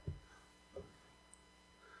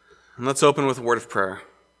And let's open with a word of prayer.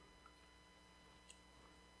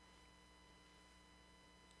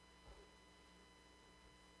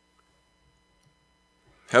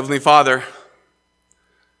 Heavenly Father,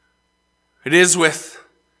 it is with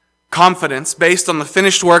confidence based on the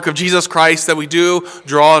finished work of Jesus Christ that we do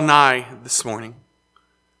draw nigh this morning.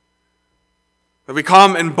 That we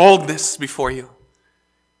come in boldness before you.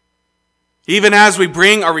 Even as we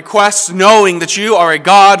bring our requests, knowing that you are a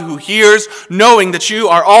God who hears, knowing that you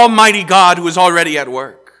are Almighty God who is already at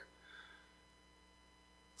work.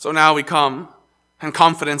 So now we come in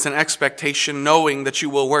confidence and expectation, knowing that you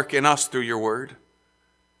will work in us through your word.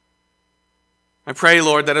 I pray,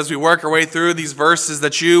 Lord, that as we work our way through these verses,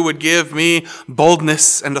 that you would give me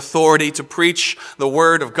boldness and authority to preach the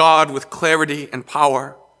word of God with clarity and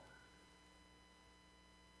power.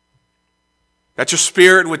 That your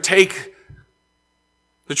Spirit would take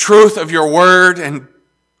the truth of your word and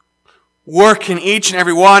work in each and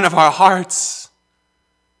every one of our hearts.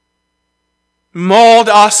 Mold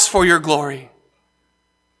us for your glory.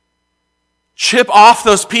 Chip off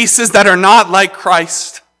those pieces that are not like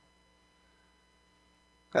Christ,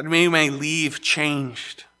 that we may leave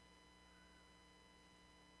changed.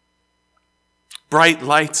 Bright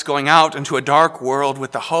lights going out into a dark world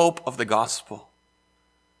with the hope of the gospel.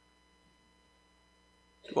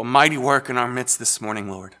 Do a mighty work in our midst this morning,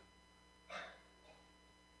 Lord.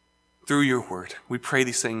 Through your word, we pray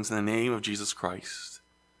these things in the name of Jesus Christ.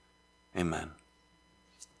 Amen.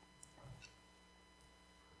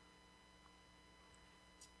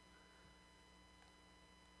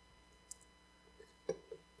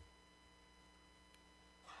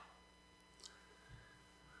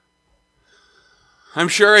 I'm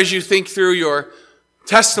sure as you think through your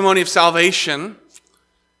testimony of salvation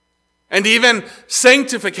and even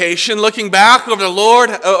sanctification, looking back over the Lord,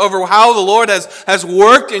 over how the Lord has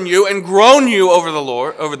worked in you and grown you over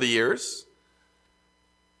the years,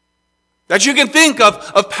 that you can think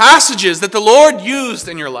of passages that the Lord used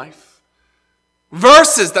in your life,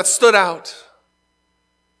 verses that stood out,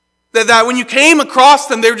 that when you came across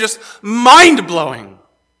them, they were just mind-blowing.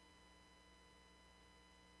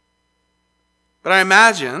 But I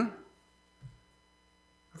imagine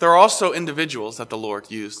there are also individuals that the Lord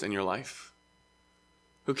used in your life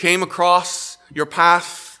who came across your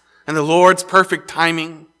path and the Lord's perfect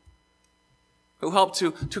timing, who helped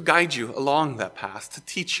to guide you along that path, to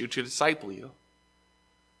teach you, to disciple you.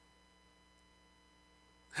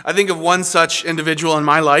 I think of one such individual in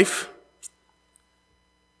my life.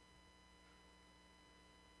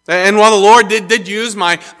 And while the Lord did use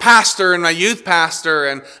my pastor and my youth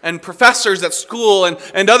pastor and professors at school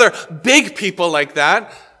and other big people like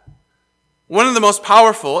that, one of the most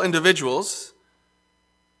powerful individuals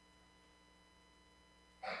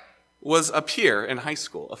was a peer in high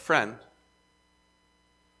school, a friend.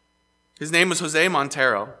 His name was Jose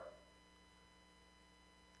Montero.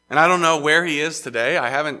 And I don't know where he is today.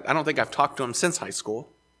 I don't think I've talked to him since high school.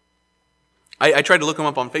 I tried to look him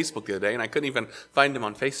up on Facebook the other day, and I couldn't even find him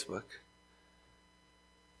on Facebook.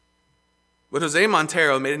 But Jose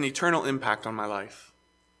Montero made an eternal impact on my life.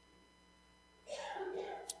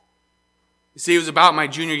 You see, it was about my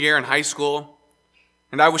junior year in high school,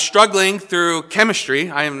 and I was struggling through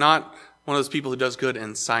chemistry. I am not one of those people who does good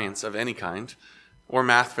in science of any kind, or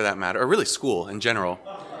math for that matter, or really school in general.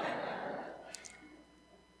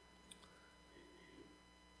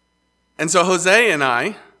 And so Jose and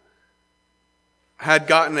I had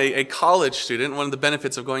gotten a college student. One of the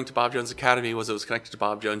benefits of going to Bob Jones Academy was it was connected to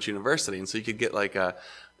Bob Jones University. And so you could get like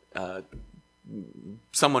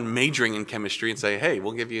someone majoring in chemistry and say, hey,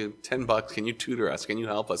 we'll give you $10. Can you tutor us? Can you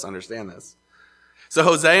help us understand this? So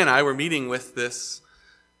Jose and I were meeting with this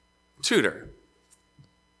tutor.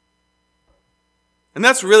 And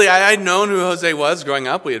that's really, I'd known who Jose was growing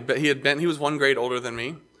up. He was one grade older than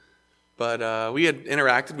me. But we had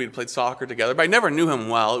interacted, we had played soccer together, but I never knew him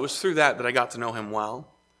well. It was through that I got to know him well.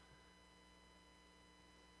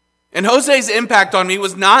 And Jose's impact on me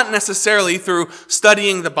was not necessarily through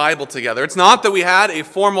studying the Bible together. It's not that we had a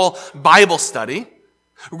formal Bible study.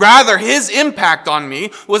 Rather, his impact on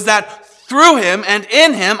me was that through him and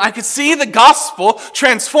in him, I could see the gospel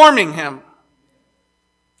transforming him.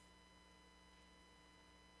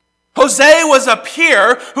 Jose was a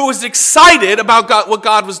peer who was excited about what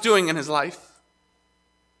God was doing in his life.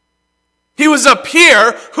 He was a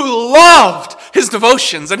peer who loved his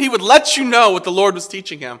devotions, and he would let you know what the Lord was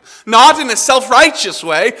teaching him. Not in a self-righteous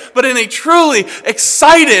way, but in a truly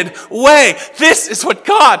excited way. This is what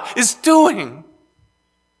God is doing.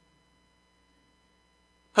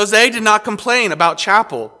 Jose did not complain about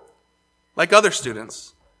chapel like other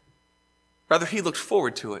students. Rather, he looked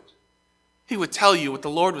forward to it. he would tell you what the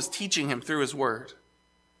Lord was teaching him through his word.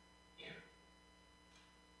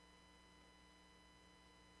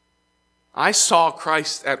 I saw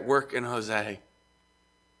Christ at work in Hosea,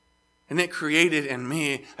 and it created in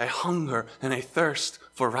me a hunger and a thirst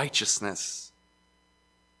for righteousness.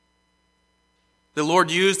 The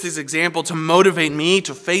Lord used his example to motivate me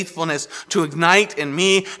to faithfulness, to ignite in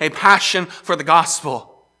me a passion for the gospel.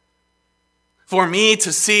 For me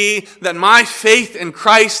to see that my faith in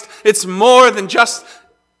Christ, it's more than just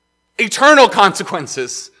eternal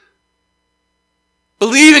consequences.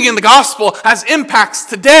 Believing in the gospel has impacts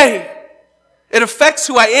today. It affects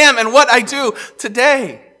who I am and what I do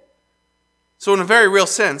today. So in a very real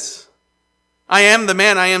sense, I am the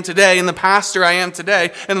man I am today and the pastor I am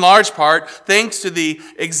today, in large part, thanks to the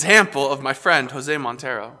example of my friend, Jose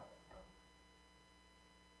Montero.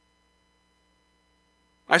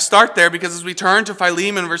 I start there because as we turn to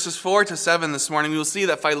Philemon verses 4 to 7 this morning, we will see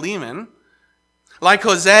that Philemon, like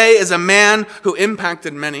Jose, is a man who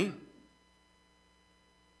impacted many.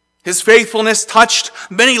 His faithfulness touched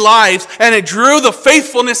many lives, and it drew the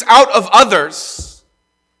faithfulness out of others.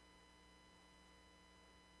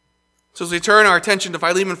 So as we turn our attention to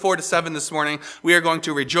Philemon 4 to 7 this morning, we are going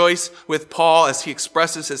to rejoice with Paul as he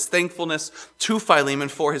expresses his thankfulness to Philemon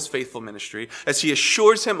for his faithful ministry, as he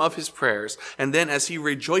assures him of his prayers, and then as he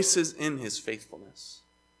rejoices in his faithfulness.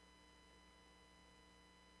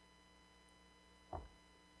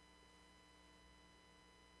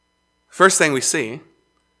 First thing we see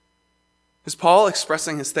is Paul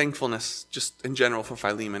expressing his thankfulness just in general for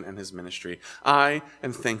Philemon and his ministry. I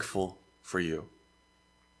am thankful for you.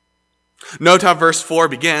 Note how verse 4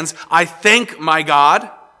 begins, I thank my God,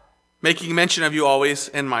 making mention of you always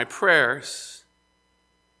in my prayers.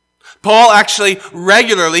 Paul actually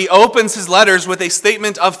regularly opens his letters with a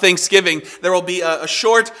statement of thanksgiving. There will be a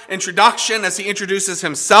short introduction as he introduces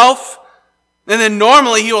himself, and then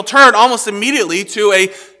normally he will turn almost immediately to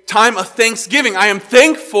a time of thanksgiving. I am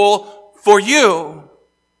thankful for you.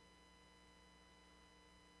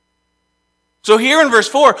 So here in verse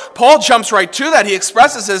 4, Paul jumps right to that. He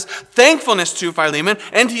expresses his thankfulness to Philemon,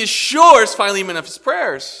 and he assures Philemon of his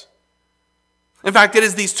prayers. In fact, it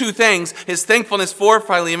is these two things, his thankfulness for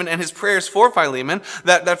Philemon and his prayers for Philemon,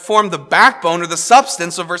 that form the backbone or the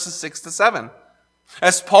substance of verses 6 to 7.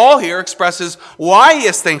 As Paul here expresses why he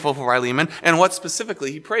is thankful for Philemon and what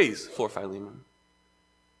specifically he prays for Philemon.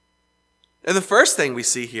 And the first thing we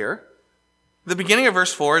see here, the beginning of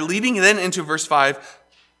verse 4, leading then into verse 5,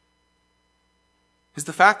 is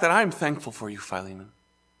the fact that I am thankful for you, Philemon.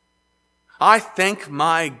 I thank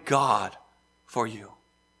my God for you.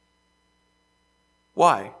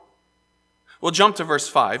 Why? We'll jump to verse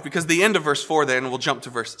 5, because the end of verse 4 then we'll jump to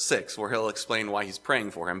verse 6, where he'll explain why he's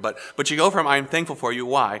praying for him. But you go from I am thankful for you.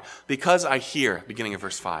 Why? Because I hear, beginning of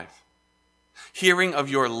verse 5, hearing of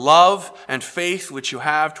your love and faith which you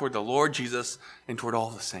have toward the Lord Jesus and toward all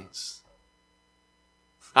the saints.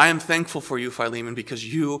 I am thankful for you, Philemon,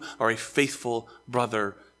 because you are a faithful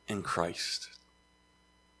brother in Christ.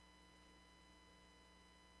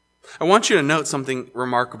 I want you to note something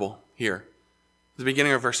remarkable here. At the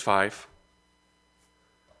beginning of verse 5.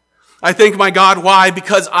 I thank my God. Why?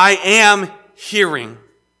 Because I am hearing.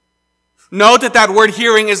 Note that word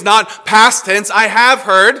hearing is not past tense. I have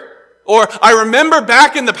heard. Or I remember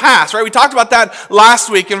back in the past, right? We talked about that last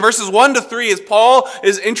week in verses 1 to 3 as Paul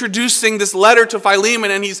is introducing this letter to Philemon,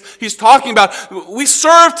 and he's talking about, we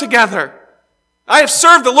serve together. I have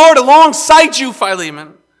served the Lord alongside you,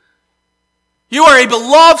 Philemon. You are a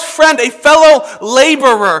beloved friend, a fellow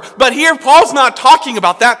laborer. But here Paul's not talking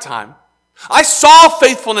about that time. I saw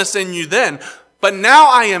faithfulness in you then, but now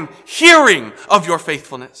I am hearing of your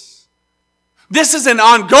faithfulness. This is an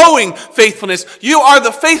ongoing faithfulness. You are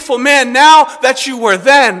the faithful man now that you were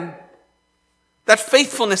then. That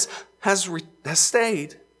faithfulness has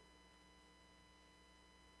stayed. It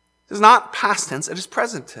is not past tense, it is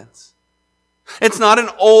present tense. It's not an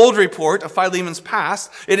old report of Philemon's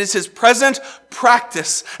past. It is his present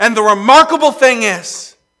practice. And the remarkable thing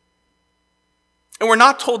is, and we're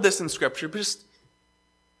not told this in Scripture, but just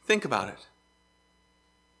think about it.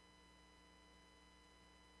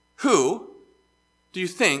 Who do you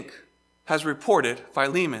think has reported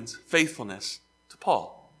Philemon's faithfulness to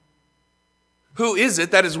Paul? Who is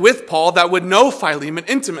it that is with Paul that would know Philemon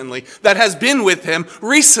intimately, that has been with him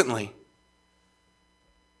recently?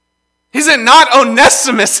 Is it not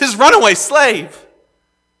Onesimus, his runaway slave?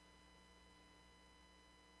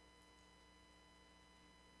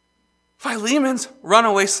 Philemon's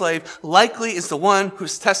runaway slave likely is the one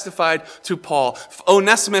who's testified to Paul.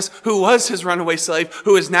 Onesimus, who was his runaway slave,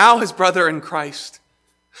 who is now his brother in Christ.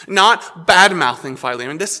 Not bad-mouthing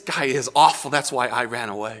Philemon. This guy is awful, that's why I ran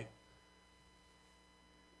away.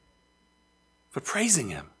 But praising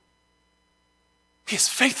him. He is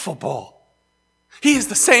faithful, Paul. He is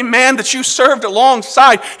the same man that you served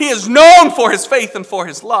alongside. He is known for his faith and for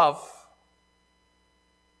his love.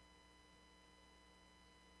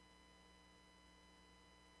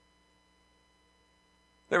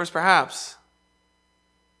 There was perhaps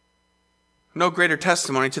no greater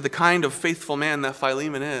testimony to the kind of faithful man that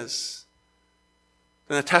Philemon is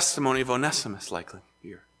than the testimony of Onesimus, likely,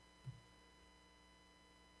 here.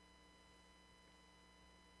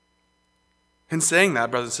 In saying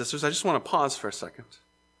that, brothers and sisters, I just want to pause for a second,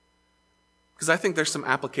 because I think there's some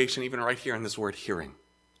application even right here in this word hearing.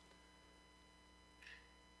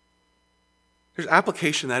 There's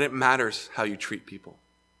application that it matters how you treat people.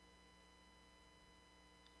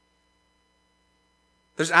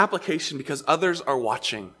 There's application because others are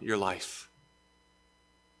watching your life.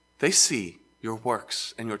 They see your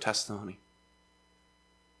works and your testimony.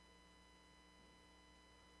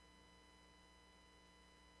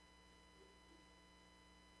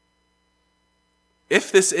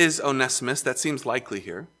 If this is Onesimus, that seems likely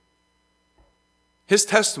here, his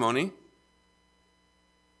testimony,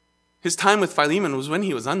 his time with Philemon was when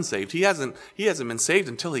he was unsaved. He hasn't been saved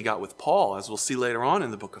until he got with Paul, as we'll see later on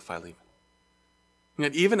in the book of Philemon. And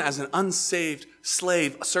yet even as an unsaved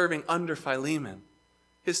slave serving under Philemon,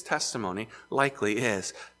 his testimony likely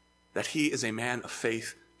is that he is a man of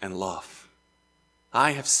faith and love.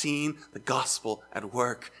 I have seen the gospel at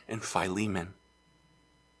work in Philemon.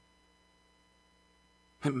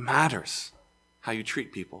 It matters how you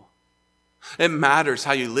treat people. It matters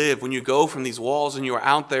how you live when you go from these walls and you are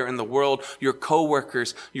out there in the world, your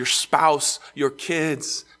coworkers, your spouse, your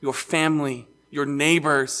kids, your family, your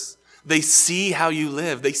neighbors. They see how you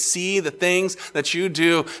live. They see the things that you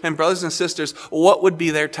do. And brothers and sisters, what would be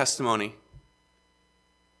their testimony?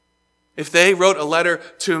 If they wrote a letter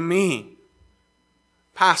to me,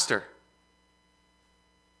 Pastor,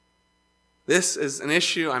 this is an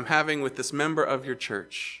issue I'm having with this member of your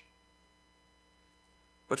church.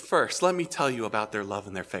 But first, let me tell you about their love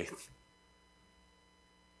and their faith.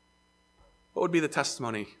 What would be the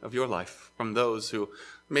testimony of your life from those who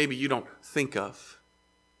maybe you don't think of?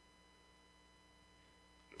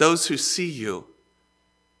 Those who see you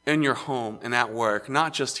in your home and at work,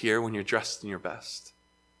 not just here when you're dressed in your best,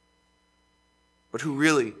 but who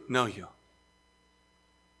really know you.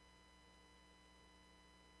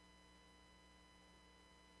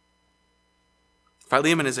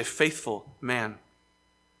 Philemon is a faithful man,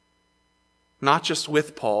 not just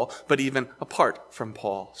with Paul, but even apart from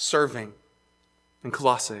Paul, serving in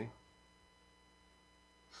Colossae.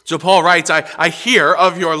 So Paul writes, I hear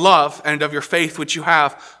of your love and of your faith which you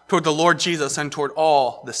have toward the Lord Jesus and toward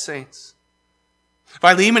all the saints.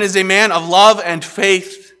 Philemon is a man of love and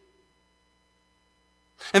faith.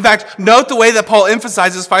 In fact, note the way that Paul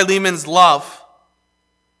emphasizes Philemon's love.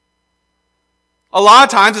 A lot of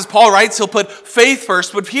times, as Paul writes, he'll put faith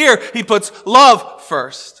first, but here he puts love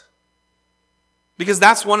first. Because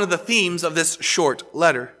that's one of the themes of this short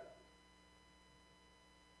letter.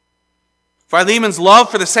 Philemon's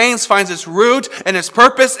love for the saints finds its root and its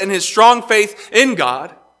purpose in his strong faith in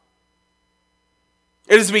God.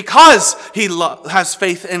 It is because he has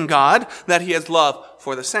faith in God that he has love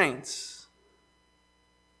for the saints.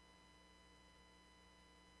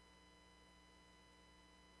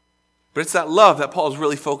 But it's that love that Paul's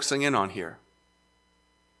really focusing in on here.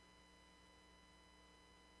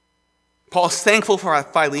 Paul's thankful for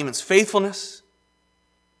Philemon's faithfulness,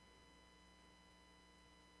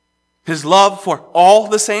 his love for all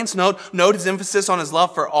the saints. Note his emphasis on his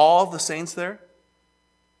love for all the saints there.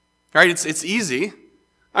 Right? It's easy.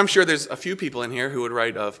 I'm sure there's a few people in here who would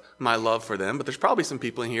write of my love for them, but there's probably some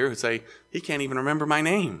people in here who say, he can't even remember my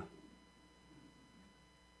name.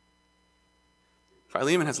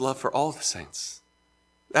 Philemon has love for all the saints.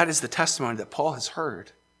 That is the testimony that Paul has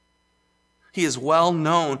heard. He is well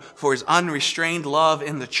known for his unrestrained love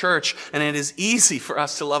in the church, and it is easy for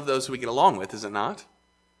us to love those who we get along with, is it not?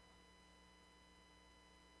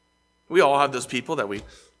 We all have those people that we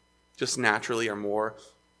just naturally are more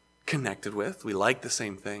connected with. We like the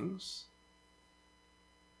same things.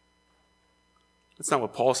 That's not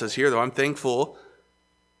what Paul says here, though. I'm thankful,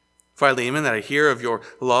 Philemon, that I hear of your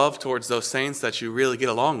love towards those saints that you really get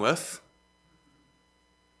along with.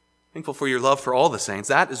 Thankful for your love for all the saints.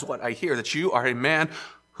 That is what I hear, that you are a man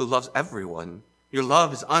who loves everyone. Your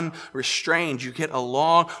love is unrestrained. You get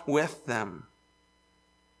along with them.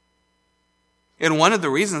 And one of the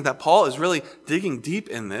reasons that Paul is really digging deep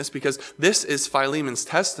in this, because this is Philemon's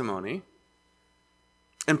testimony,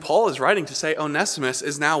 And Paul is writing to say Onesimus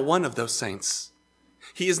is now one of those saints.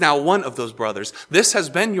 He is now one of those brothers. This has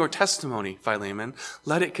been your testimony, Philemon.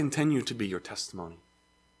 Let it continue to be your testimony.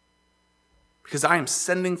 Because I am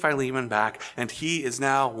sending Philemon back, and he is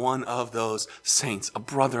now one of those saints, a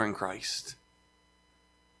brother in Christ.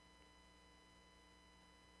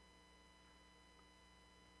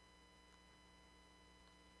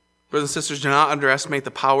 Brothers and sisters, do not underestimate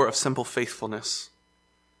the power of simple faithfulness.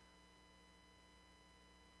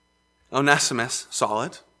 Onesimus saw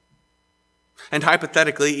it. And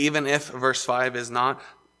hypothetically, even if verse 5 is not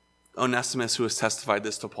Onesimus who has testified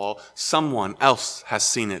this to Paul, someone else has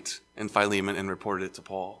seen it in Philemon and reported it to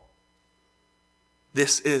Paul.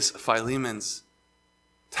 This is Philemon's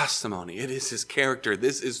testimony. It is his character.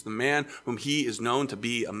 This is the man whom he is known to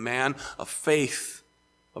be a man of faith,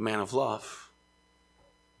 a man of love.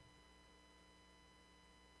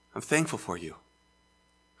 I'm thankful for you.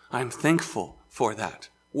 I'm thankful for that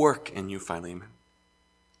work in you, Philemon.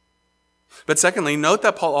 But secondly, note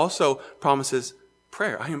that Paul also promises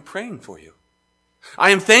prayer. I am praying for you.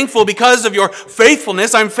 I am thankful because of your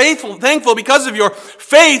faithfulness. I'm thankful because of your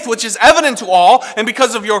faith, which is evident to all, and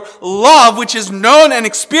because of your love, which is known and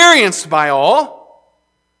experienced by all.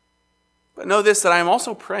 But know this, that I am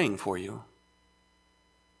also praying for you.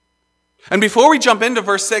 And before we jump into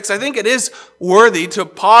verse 6, I think it is worthy to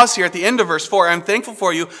pause here at the end of verse 4. I'm thankful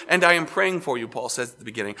for you, and I am praying for you, Paul says at the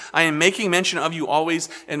beginning. I am making mention of you always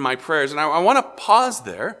in my prayers. And I want to pause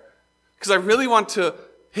there, because I really want to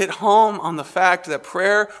hit home on the fact that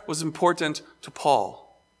prayer was important to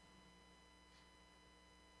Paul.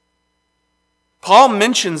 Paul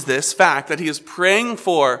mentions this fact that he is praying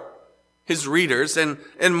for his readers in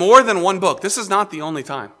more than one book. This is not the only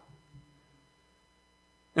time.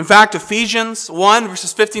 In fact, Ephesians 1,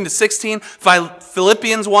 verses 15 to 16,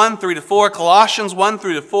 Philippians 1, 3 to 4, Colossians 1,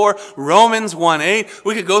 3 to 4, Romans 1, 8.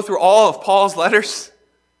 We could go through all of Paul's letters.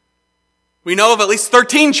 We know of at least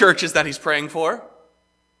 13 churches that he's praying for,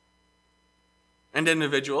 and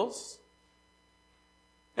individuals.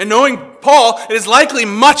 And knowing Paul, it is likely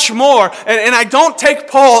much more. And I don't take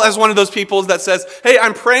Paul as one of those people that says, hey,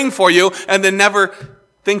 I'm praying for you, and then never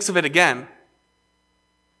thinks of it again.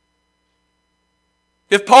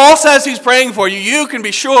 If Paul says he's praying for you, you can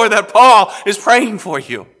be sure that Paul is praying for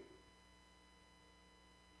you.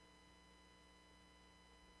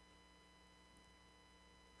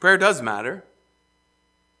 Prayer does matter.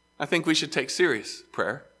 I think we should take serious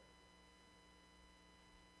prayer.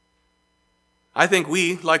 I think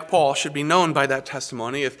we, like Paul, should be known by that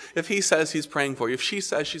testimony. If he says he's praying for you, if she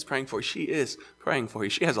says she's praying for you, she is praying for you.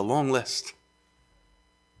 She has a long list.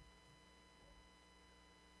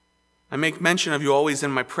 I make mention of you always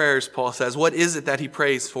in my prayers, Paul says. What is it that he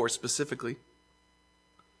prays for specifically?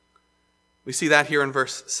 We see that here in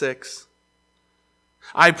verse 6.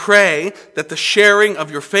 I pray that the sharing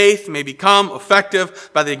of your faith may become effective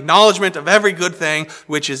by the acknowledgement of every good thing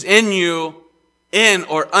which is in you, in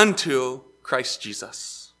or unto Christ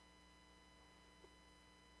Jesus.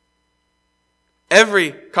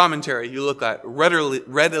 Every commentary you look at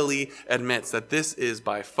readily admits that this is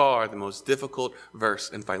by far the most difficult verse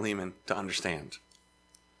in Philemon to understand.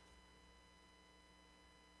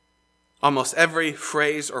 Almost every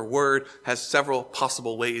phrase or word has several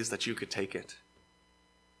possible ways that you could take it.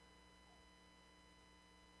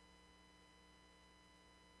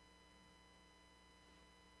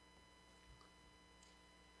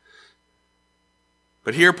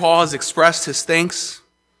 But here Paul has expressed his thanks.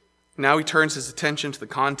 Now he turns his attention to the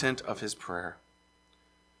content of his prayer.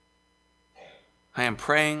 I am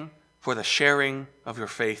praying for the sharing of your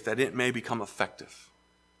faith, that it may become effective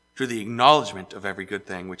through the acknowledgement of every good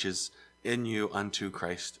thing which is in you unto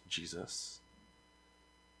Christ Jesus.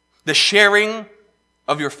 The sharing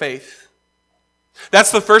of your faith.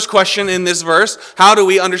 That's the first question in this verse. How do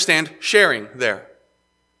we understand sharing there?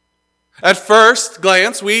 At first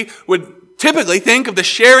glance, we would typically think of the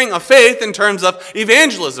sharing of faith in terms of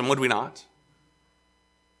evangelism, would we not?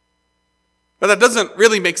 But that doesn't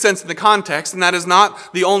really make sense in the context, and that is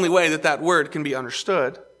not the only way that that word can be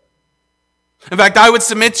understood. In fact, I would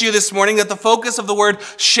submit to you this morning that the focus of the word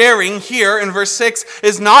sharing here in verse 6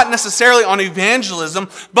 is not necessarily on evangelism,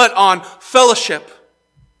 but on fellowship.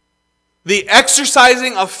 The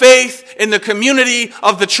exercising of faith in the community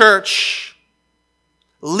of the church.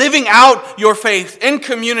 Living out your faith in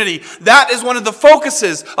community. That is one of the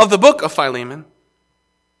focuses of the book of Philemon.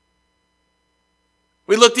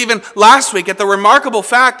 We looked even last week at the remarkable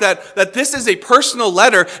fact that this is a personal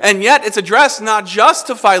letter, and yet it's addressed not just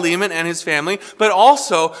to Philemon and his family, but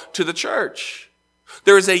also to the church.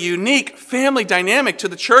 There is a unique family dynamic to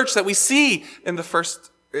the church that we see in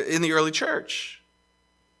the early church.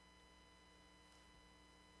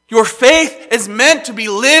 Your faith is meant to be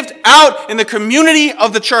lived out in the community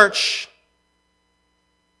of the church.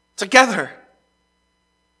 Together.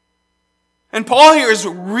 And Paul here is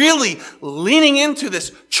really leaning into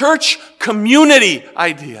this church community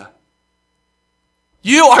idea.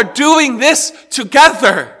 You are doing this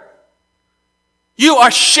together. You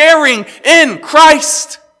are sharing in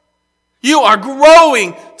Christ. You are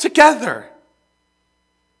growing together.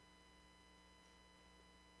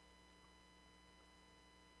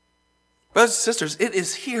 Brothers and sisters, it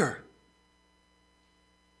is here.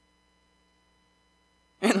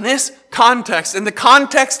 In this context, in the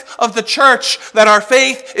context of the church, that our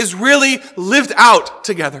faith is really lived out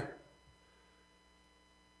together.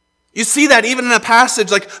 You see that even in a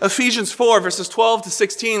passage like Ephesians 4, verses 12 to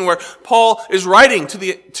 16, where Paul is writing to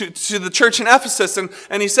the church in Ephesus,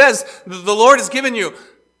 and he says, the Lord has given you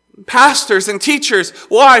pastors and teachers.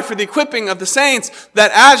 Why? For the equipping of the saints,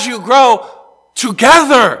 that as you grow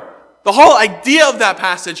together, the whole idea of that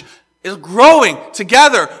passage is growing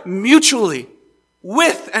together mutually,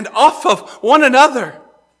 with and off of one another.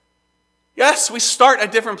 Yes, we start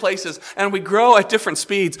at different places and we grow at different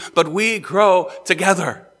speeds, but we grow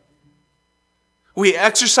together. We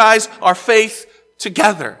exercise our faith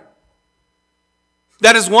together.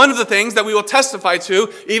 That is one of the things that we will testify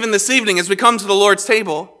to even this evening as we come to the Lord's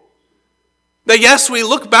table. That yes, we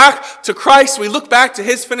look back to Christ, we look back to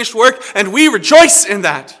His finished work, and we rejoice in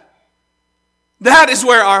that. That is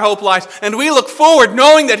where our hope lies. And we look forward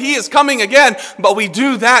knowing that He is coming again, but we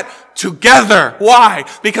do that together. Why?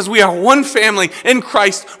 Because we are one family in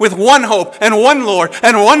Christ with one hope and one Lord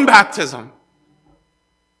and one baptism.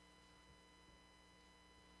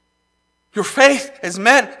 Your faith is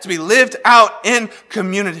meant to be lived out in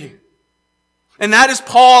community. And that is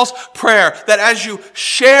Paul's prayer, that as you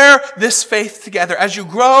share this faith together, as you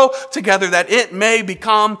grow together, that it may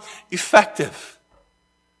become effective.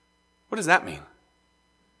 What does that mean?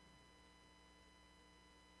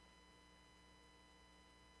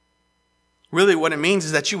 Really, what it means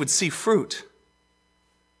is that you would see fruit.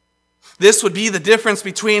 This would be the difference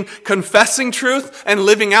between confessing truth and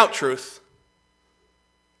living out truth.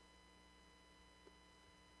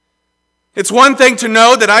 It's one thing to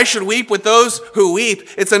know that I should weep with those who weep.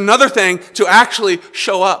 It's another thing to actually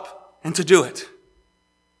show up and to do it.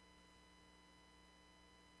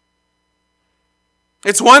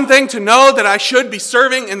 It's one thing to know that I should be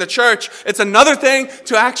serving in the church. It's another thing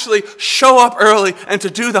to actually show up early and to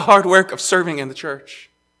do the hard work of serving in the church.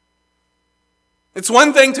 It's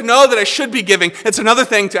one thing to know that I should be giving. It's another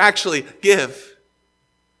thing to actually give.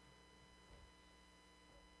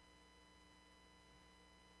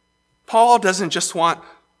 Paul doesn't just want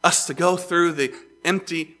us to go through the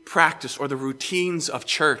empty practice or the routines of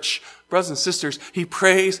church. Brothers and sisters, he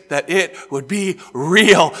prays that it would be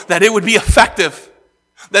real, that it would be effective.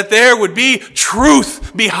 That there would be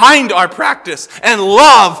truth behind our practice and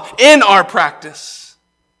love in our practice.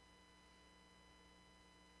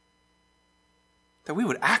 That we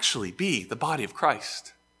would actually be the body of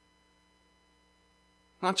Christ.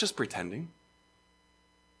 Not just pretending.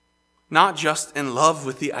 Not just in love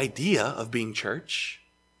with the idea of being church.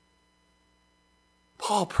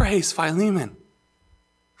 Paul prays, Philemon,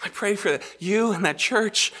 I pray for you and that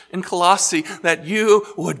church in Colossae, that you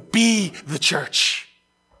would be the church.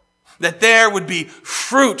 That there would be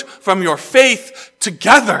fruit from your faith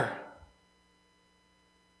together.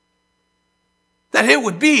 That it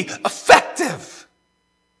would be effective.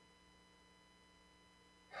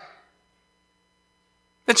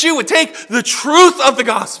 That you would take the truth of the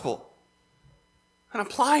gospel and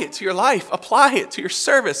apply it to your life, apply it to your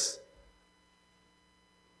service.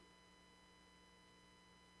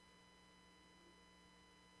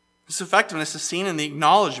 This effectiveness is seen in the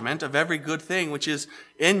acknowledgement of every good thing which is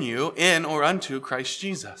in you, in or unto Christ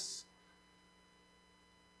Jesus.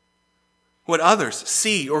 What others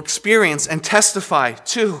see or experience and testify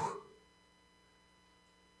to.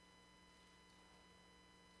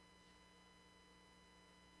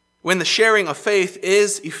 When the sharing of faith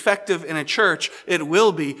is effective in a church, it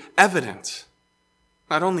will be evident,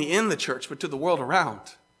 not only in the church, but to the world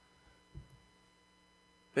around.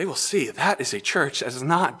 They will see that is a church that is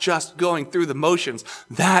not just going through the motions.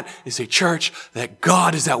 That is a church that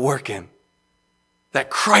God is at work in. That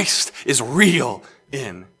Christ is real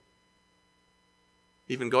in.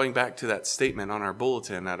 Even going back to that statement on our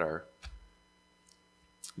bulletin at our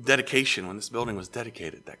dedication, when this building was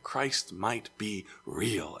dedicated, that Christ might be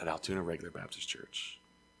real at Altoona Regular Baptist Church.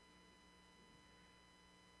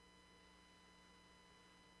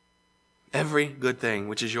 Every good thing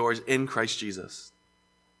which is yours in Christ Jesus.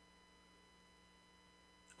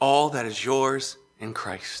 All that is yours in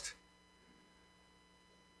Christ.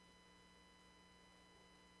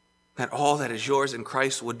 that all that is yours in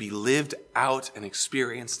Christ would be lived out and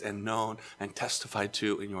experienced and known and testified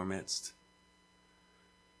to in your midst.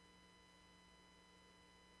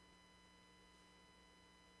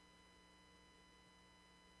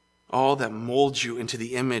 All that molds you into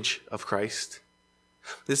the image of Christ.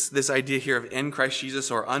 This idea here of in Christ Jesus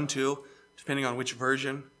or unto, depending on which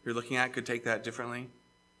version you're looking at, could take that differently.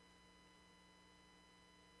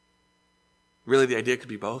 Really, the idea could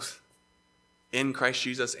be both. In Christ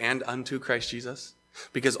Jesus and unto Christ Jesus.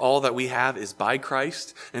 Because all that we have is by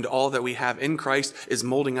Christ, and all that we have in Christ is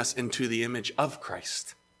molding us into the image of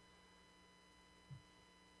Christ.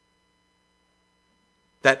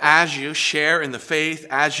 That as you share in the faith,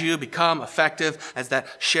 as you become effective, as that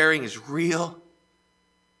sharing is real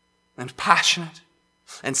and passionate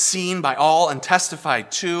and seen by all and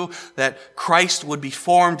testified to, that Christ would be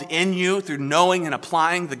formed in you through knowing and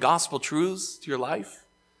applying the gospel truths to your life,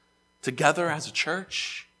 together as a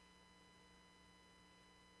church.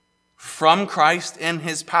 From Christ in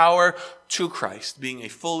his power to Christ, being a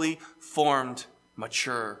fully formed,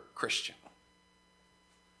 mature Christian.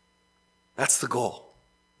 That's the goal.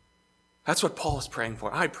 That's what Paul is praying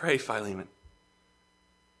for. I pray, Philemon,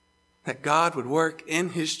 that God would work in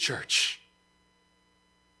his church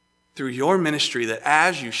through your ministry, that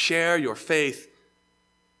as you share your faith,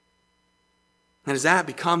 and as that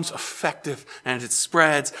becomes effective and it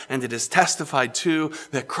spreads and it is testified to,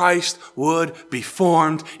 that Christ would be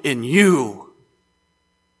formed in you.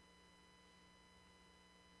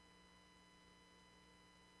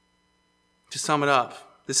 To sum it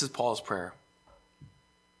up, this is Paul's prayer.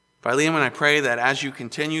 Philemon, I pray that as you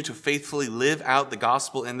continue to faithfully live out the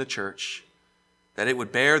gospel in the church, that it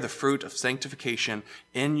would bear the fruit of sanctification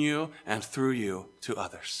in you and through you to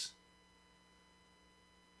others.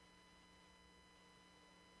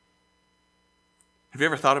 Have you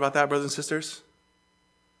ever thought about that, brothers and sisters?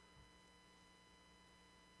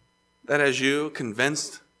 That as you,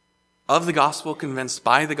 convinced of the gospel, convinced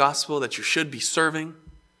by the gospel that you should be serving,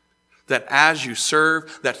 that as you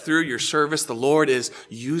serve, that through your service, the Lord is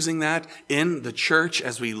using that in the church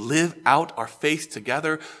as we live out our faith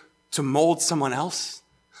together to mold someone else,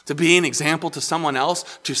 to be an example to someone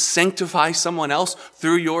else, to sanctify someone else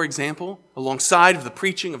through your example, alongside of the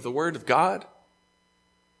preaching of the Word of God.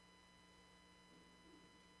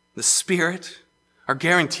 The Spirit, our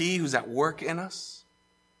guarantee who's at work in us.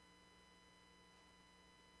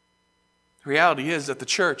 The reality is that the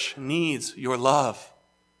church needs your love.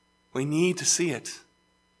 We need to see it.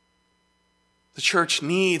 The church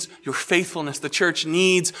needs your faithfulness. The church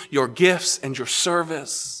needs your gifts and your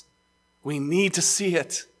service. We need to see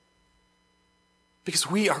it. Because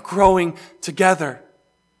we are growing together.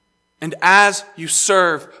 And as you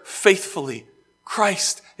serve faithfully,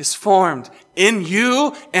 Christ is formed in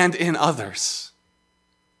you and in others.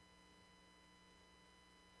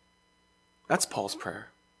 That's Paul's prayer.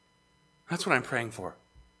 That's what I'm praying for.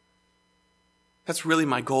 That's really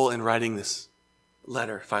my goal in writing this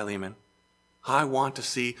letter, Philemon. I want to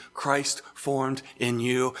see Christ formed in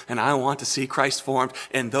you, and I want to see Christ formed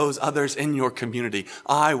in those others in your community.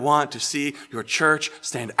 I want to see your church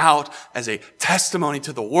stand out as a testimony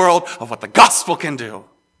to the world of what the gospel can do.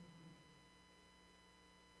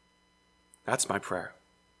 That's my prayer.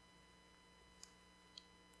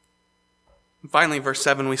 And finally, verse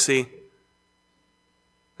 7, we see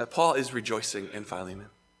that Paul is rejoicing in Philemon.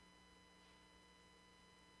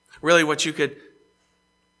 Really, what you could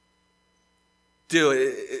do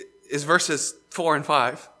is verses 4 and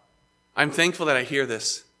 5. I'm thankful that I hear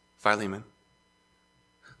this, Philemon.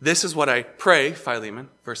 This is what I pray, Philemon,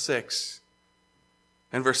 verse 6.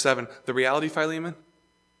 And verse 7, the reality, Philemon,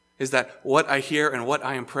 is that what I hear and what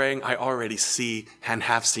I am praying, I already see and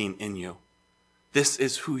have seen in you. This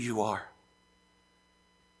is who you are.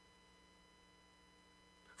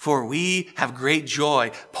 For we have great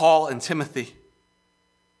joy, Paul and Timothy.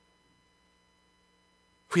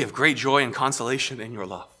 We have great joy and consolation in your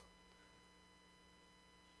love.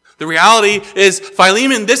 The reality is,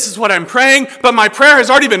 Philemon, this is what I'm praying, but my prayer has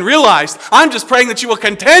already been realized. I'm just praying that you will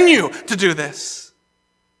continue to do this.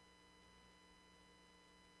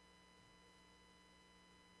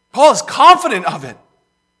 Paul is confident of it.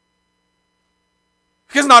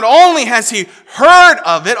 Because not only has he heard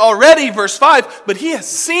of it already, verse 5, but he has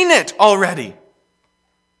seen it already.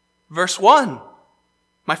 Verse 1,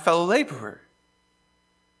 my fellow laborer.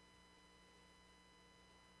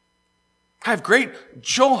 I have great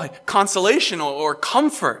joy, consolation, or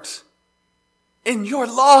comfort in your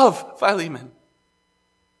love, Philemon.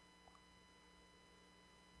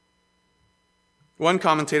 One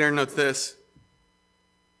commentator notes this.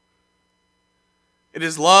 It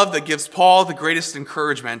is love that gives Paul the greatest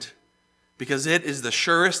encouragement because it is the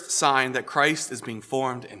surest sign that Christ is being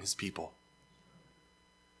formed in his people.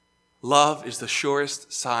 Love is the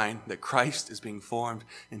surest sign that Christ is being formed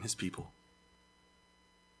in his people.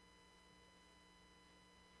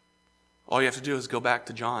 All you have to do is go back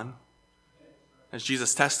to John. As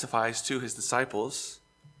Jesus testifies to his disciples,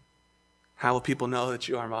 how will people know that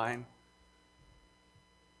you are mine?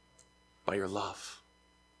 By your love.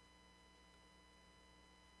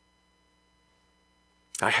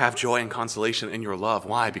 I have joy and consolation in your love.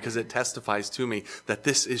 Why? Because it testifies to me that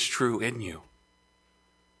this is true in you.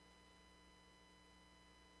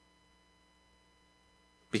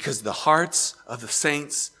 Because the hearts of the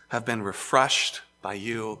saints have been refreshed by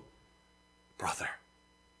you, brother.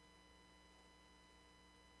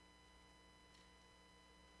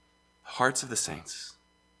 Hearts of the saints.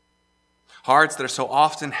 Hearts that are so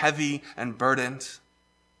often heavy and burdened.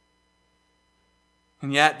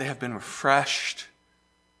 And yet they have been refreshed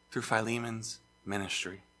through Philemon's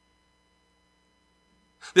ministry.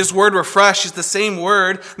 This word refresh is the same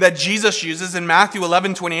word that Jesus uses in Matthew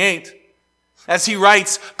 11:28. As he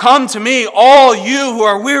writes, "Come to me, all you who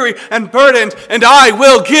are weary and burdened, and I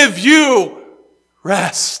will give you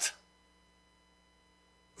rest."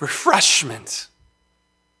 Refreshment.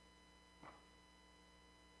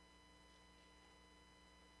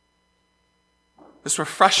 This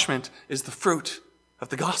refreshment is the fruit of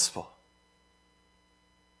the gospel.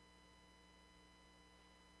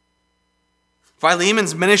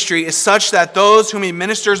 Philemon's ministry is such that those whom he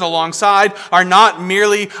ministers alongside are not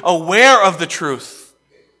merely aware of the truth.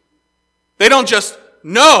 They don't just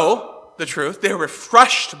know the truth, they're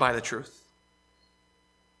refreshed by the truth.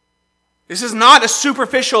 This is not a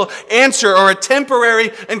superficial answer or a temporary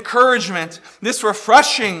encouragement. This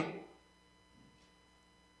refreshing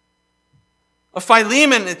of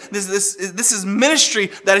Philemon, this is ministry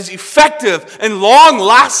that is effective and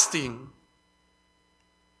long-lasting.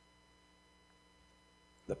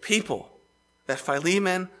 The people that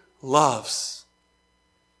Philemon loves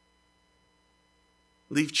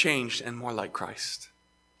leave changed and more like Christ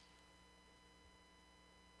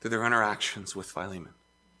through their interactions with Philemon.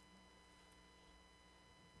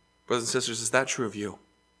 Brothers and sisters, is that true of you?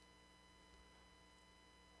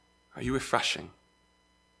 Are you refreshing?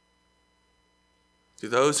 Do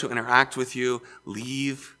those who interact with you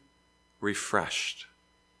leave refreshed?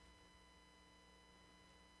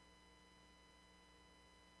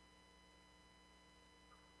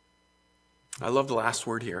 I love the last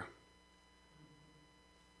word here.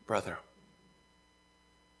 Brother.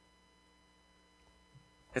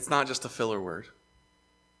 It's not just a filler word.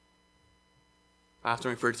 I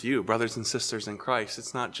often refer to you, brothers and sisters in Christ.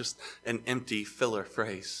 It's not just an empty filler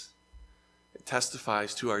phrase. It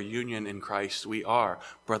testifies to our union in Christ. We are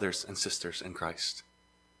brothers and sisters in Christ.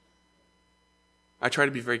 I try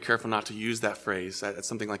to be very careful not to use that phrase at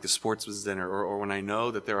something like the sportsman's dinner or when I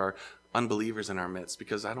know that there are unbelievers in our midst,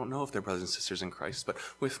 because I don't know if they're brothers and sisters in Christ. But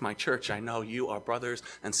with my church, I know you are brothers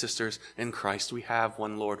and sisters in Christ. We have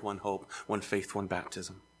one Lord, one hope, one faith, one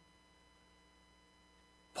baptism.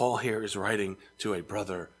 Paul here is writing to a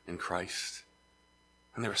brother in Christ.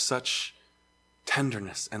 And there is such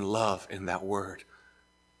tenderness and love in that word,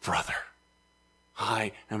 brother.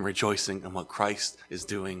 I am rejoicing in what Christ is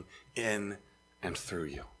doing in and through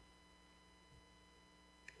you.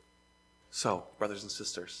 So, brothers and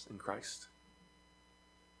sisters in Christ,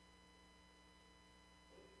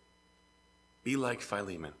 be like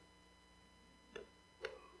Philemon.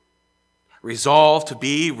 Resolve to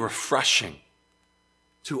be refreshing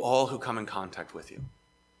to all who come in contact with you.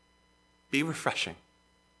 Be refreshing.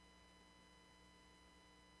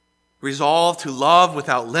 Resolve to love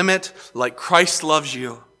without limit like Christ loves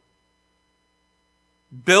you.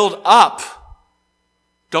 Build up.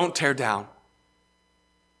 Don't tear down.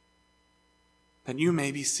 That you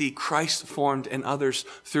maybe see Christ formed in others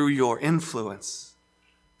through your influence,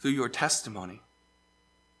 through your testimony.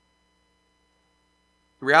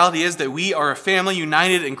 The reality is that we are a family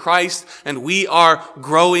united in Christ and we are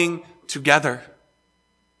growing together.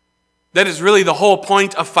 That is really the whole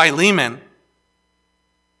point of Philemon.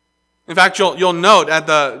 In fact, you'll note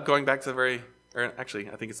going back to actually,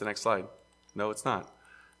 I think it's the next slide. No, it's not.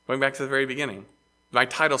 Going back to the very beginning. My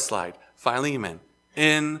title slide, Philemon,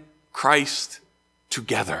 in Christ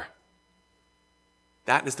together.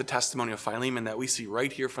 That is the testimony of Philemon that we see right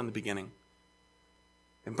here from the beginning.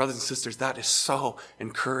 And brothers and sisters, that is so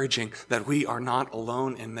encouraging that we are not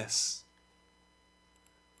alone in this.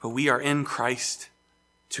 But we are in Christ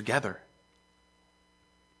together.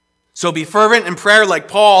 So be fervent in prayer like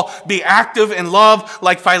Paul, be active in love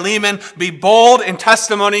like Philemon, be bold in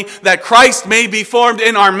testimony that Christ may be formed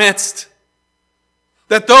in our midst.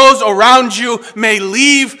 that those around you may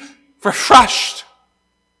leave refreshed,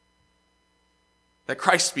 that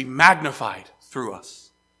Christ be magnified through us.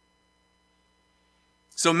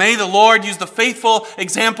 So may the Lord use the faithful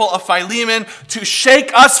example of Philemon to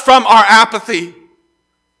shake us from our apathy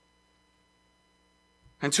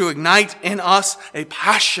and to ignite in us a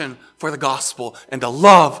passion for the gospel and a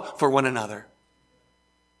love for one another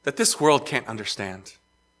that this world can't understand,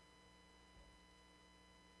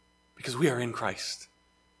 because we are in Christ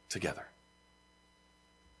together.